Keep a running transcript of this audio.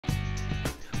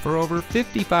For over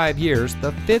 55 years,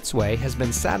 the Fitzway has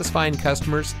been satisfying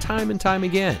customers time and time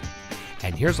again.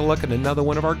 And here's a look at another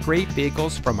one of our great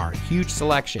vehicles from our huge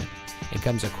selection. It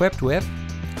comes equipped with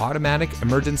automatic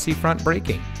emergency front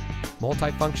braking,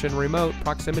 multifunction remote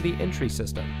proximity entry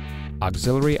system,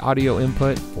 auxiliary audio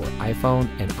input for iPhone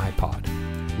and iPod,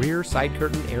 rear side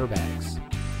curtain airbags,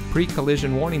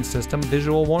 pre-collision warning system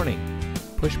visual warning,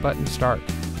 push button start,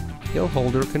 hill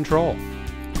holder control,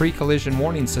 pre-collision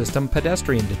warning system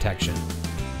pedestrian detection,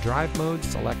 drive mode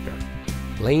selector,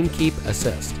 lane keep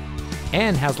assist,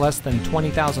 and has less than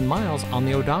 20,000 miles on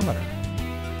the odometer.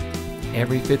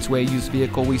 Every Fitzway used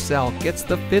vehicle we sell gets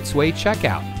the Fitzway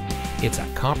checkout. It's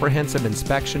a comprehensive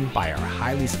inspection by our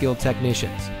highly skilled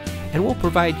technicians, and we'll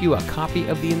provide you a copy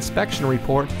of the inspection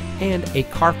report and a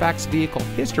Carfax vehicle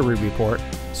history report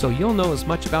so you'll know as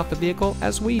much about the vehicle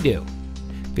as we do.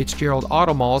 Fitzgerald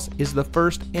Auto Malls is the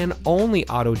first and only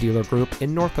auto dealer group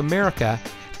in North America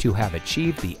to have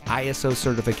achieved the ISO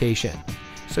certification,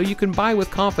 so you can buy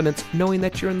with confidence knowing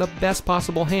that you're in the best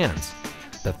possible hands.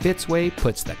 The Fitzway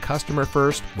puts the customer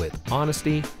first with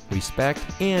honesty, respect,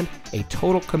 and a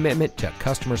total commitment to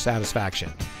customer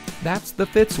satisfaction. That's the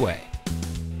Fitzway.